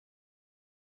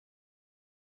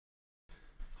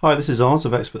Hi, this is Oz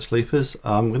of Expert Sleepers.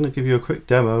 I'm going to give you a quick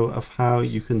demo of how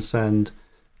you can send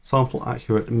sample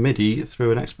accurate MIDI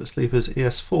through an Expert Sleepers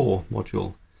ES-4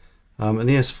 module. An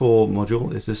ES-4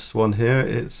 module is this one here.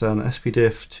 It's an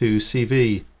SPDIF to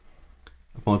CV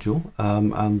module,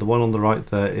 and the one on the right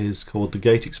there is called the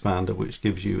gate expander, which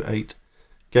gives you 8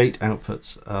 gate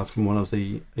outputs from one of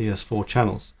the ES-4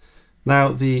 channels. Now,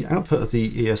 the output of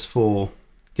the ES-4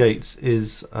 gates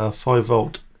is a 5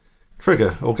 volt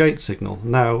trigger or gate signal.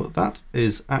 Now that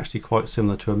is actually quite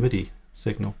similar to a MIDI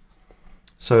signal.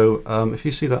 So if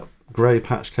you see that grey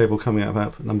patch cable coming out of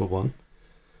output number 1,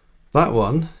 that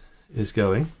one is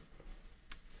going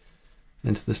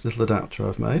into this little adapter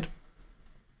I've made,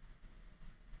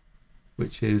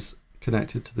 which is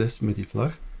connected to this MIDI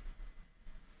plug,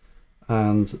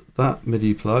 and that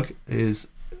MIDI plug is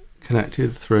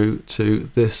connected through to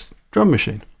this drum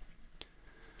machine.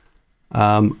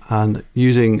 And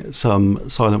using some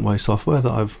Silent Way software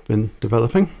that I've been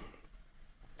developing,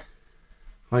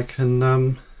 I can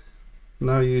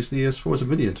now use the ES-4 as a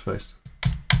MIDI interface,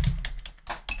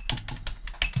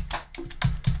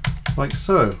 like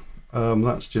so.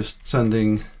 That's just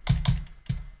sending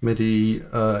MIDI,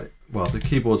 well, the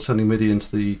keyboard's sending MIDI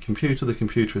into the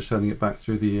computer is sending it back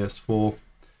through the ES-4,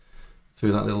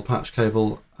 through that little patch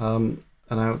cable,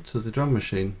 and out to the drum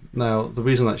machine. Now, the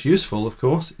reason that's useful, of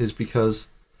course, is because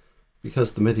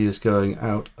the MIDI is going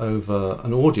out over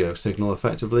an audio signal.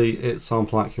 Effectively, it's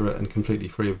sample accurate and completely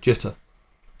free of jitter.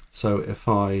 So if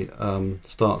I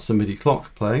start some MIDI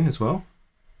clock playing as well,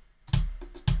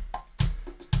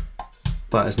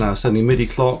 that is now sending MIDI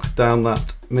clock down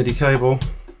that MIDI cable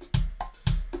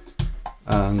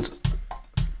and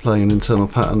playing an internal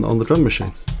pattern on the drum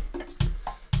machine.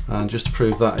 And just to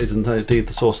prove that is indeed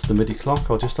the source of the MIDI clock,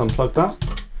 I'll just unplug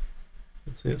that.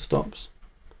 You see it stops.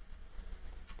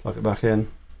 Plug it back in,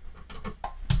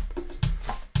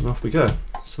 and off we go.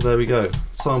 So there we go,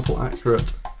 sample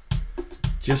accurate,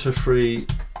 jitter-free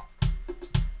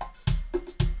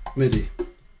MIDI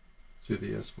through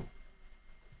the ES-4.